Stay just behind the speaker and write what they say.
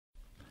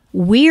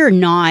We're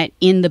not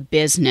in the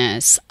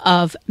business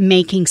of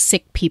making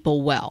sick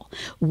people well.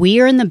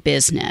 We're in the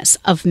business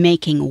of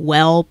making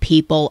well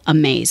people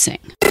amazing.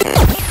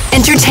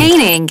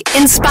 Entertaining,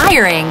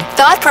 inspiring,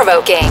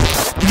 thought-provoking.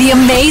 The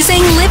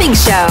Amazing Living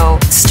Show.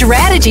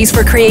 Strategies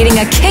for creating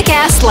a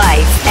kick-ass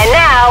life. And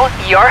now,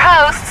 your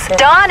hosts,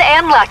 Dawn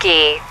and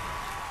Lucky.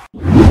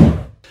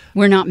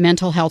 We're not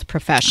mental health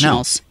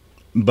professionals.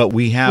 No, but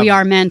we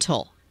are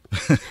mental.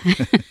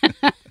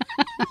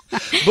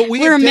 But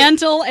we're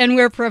mental and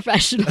we're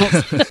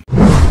professionals.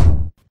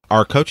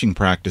 Our coaching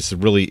practice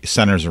really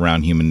centers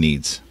around human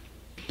needs.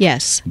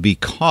 Yes.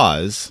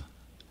 Because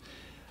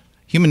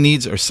human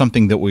needs are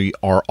something that we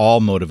are all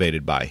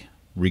motivated by,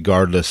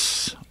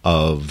 regardless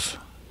of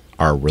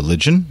our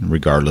religion,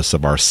 regardless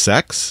of our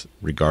sex,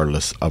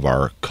 regardless of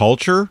our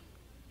culture.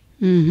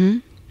 Mm-hmm.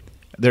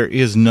 There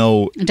is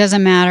no... It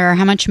doesn't matter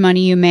how much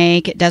money you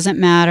make. It doesn't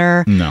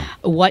matter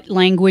what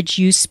language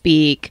you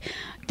speak.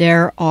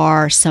 There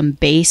are some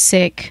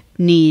basic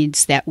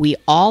needs that we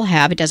all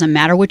have. It doesn't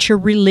matter what your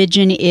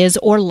religion is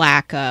or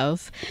lack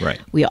of. Right.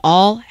 We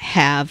all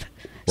have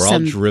We're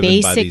some all driven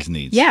basic... by these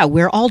needs. Yeah,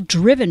 we're all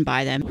driven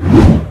by them.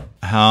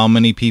 How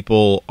many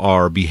people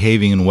are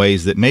behaving in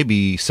ways that may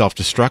be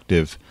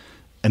self-destructive,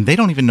 and they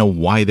don't even know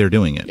why they're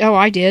doing it? Oh,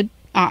 I did.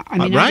 I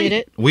right? did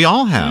it. We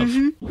all have.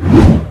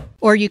 Mm-hmm.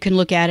 Or you can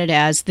look at it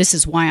as, this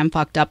is why I'm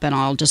fucked up and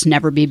I'll just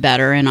never be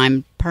better and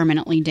I'm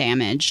permanently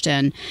damaged.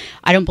 And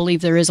I don't believe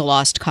there is a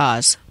lost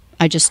cause.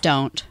 I just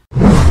don't.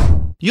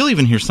 You'll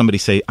even hear somebody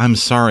say, I'm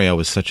sorry I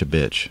was such a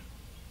bitch.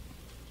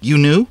 You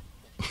knew?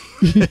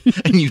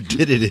 And you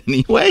did it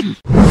anyway?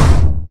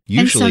 Usually,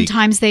 and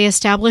sometimes they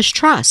establish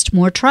trust,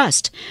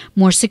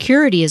 more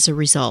security as a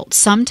result.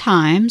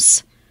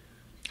 Sometimes...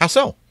 How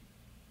so?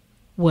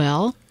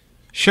 Well...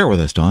 Share with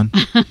us, Dawn.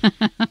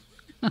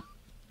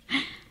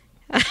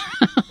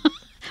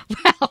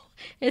 Wow,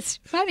 it's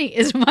funny.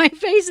 Is my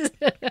face is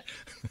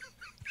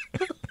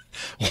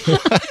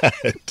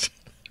What?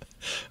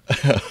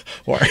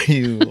 Why are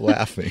you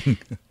laughing?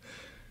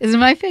 Is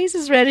my face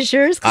as red as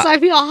yours? Because I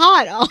feel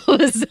hot all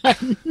of a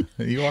sudden.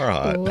 You are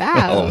hot.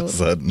 Wow. All of a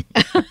sudden.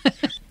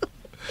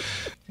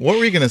 What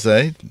were you going to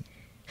say?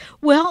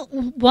 Well,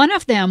 one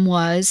of them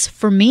was,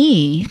 for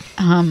me,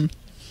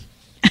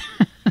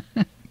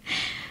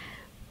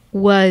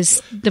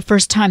 was the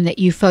first time that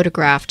you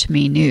photographed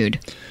me nude.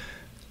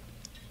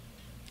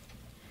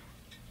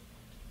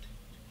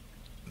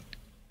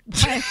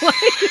 Why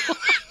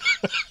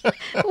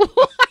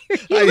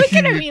are you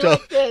looking at me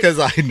like this? Because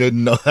I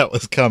didn't know that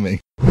was coming.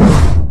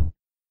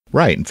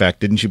 Right. In fact,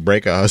 didn't you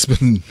break an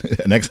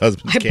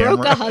ex-husband's camera? I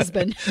broke a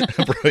husband.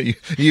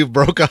 You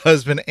broke a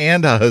husband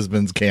and a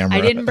husband's camera.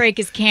 I didn't break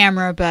his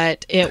camera,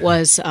 but it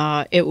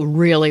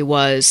really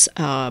was...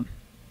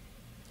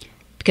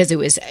 because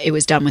it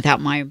was done without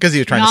my because he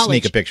was trying to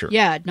sneak a picture.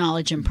 Yeah,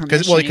 knowledge and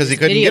permission. Because he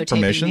couldn't get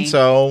permission,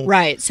 so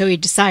right. So he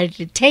decided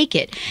to take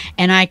it,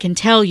 and I can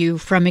tell you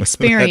from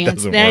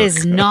experience that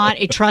is not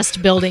a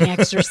trust building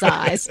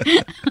exercise.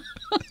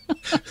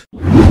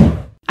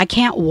 I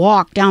can't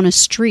walk down a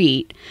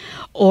street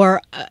or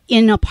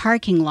in a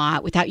parking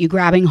lot without you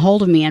grabbing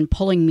hold of me and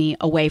pulling me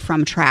away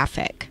from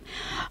traffic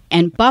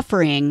and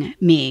buffering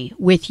me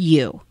with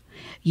you.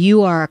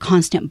 You are a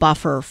constant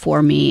buffer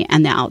for me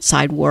and the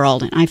outside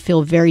world, and I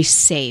feel very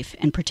safe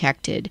and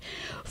protected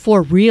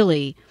for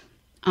really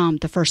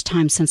the first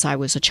time since I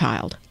was a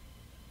child.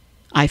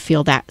 I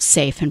feel that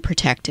safe and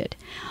protected.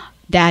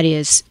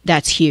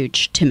 That's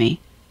huge to me.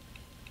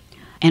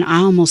 And I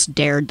almost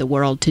dared the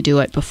world to do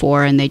it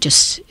before, and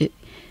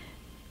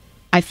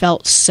I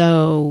felt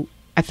so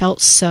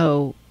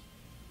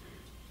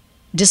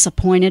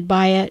disappointed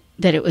by it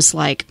that it was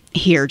like,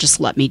 here, just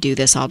let me do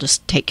this. I'll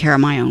just take care of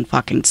my own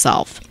fucking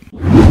self.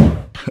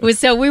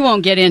 So we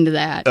won't get into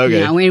that.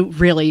 Okay.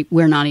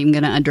 We're not even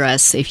going to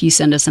address. If you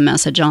send us a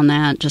message on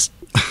that, just,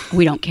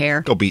 we don't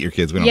care. Go beat your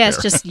kids. We don't care.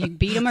 Yes, just you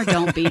beat them or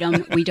don't beat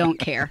them. We don't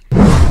care.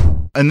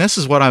 And this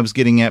is what I was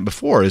getting at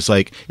before, is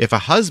like, if a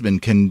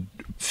husband can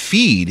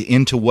feed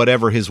into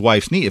whatever his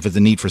wife's need, if it's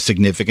a need for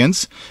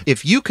significance,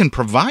 if you can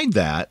provide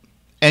that,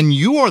 and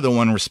you are the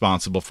one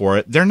responsible for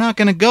it, they're not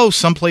going to go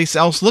someplace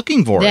else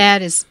looking for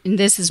it.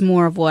 This is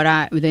more of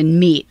the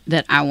meat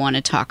that I want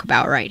to talk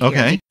about right here.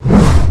 Okay.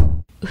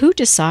 Who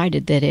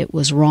decided that it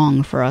was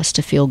wrong for us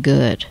to feel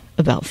good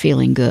about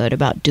feeling good,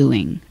 about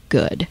doing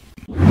good?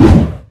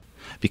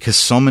 Because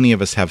so many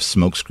of us have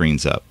smoke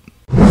screens up.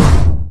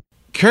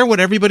 Care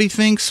what everybody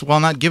thinks while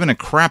not giving a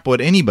crap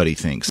what anybody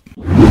thinks.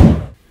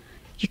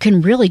 You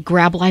can really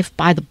grab life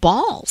by the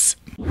balls.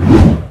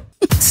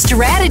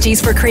 Strategies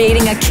for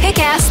creating a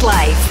kick-ass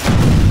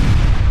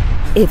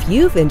life. If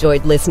you've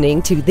enjoyed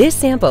listening to this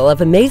sample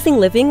of Amazing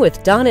Living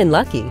with Dawn and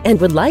Lucky and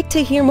would like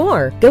to hear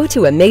more, go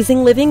to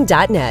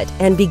AmazingLiving.net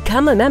and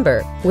become a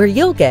member, where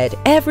you'll get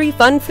every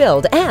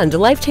fun-filled and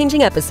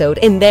life-changing episode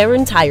in their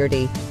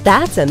entirety.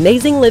 That's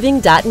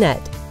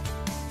AmazingLiving.net.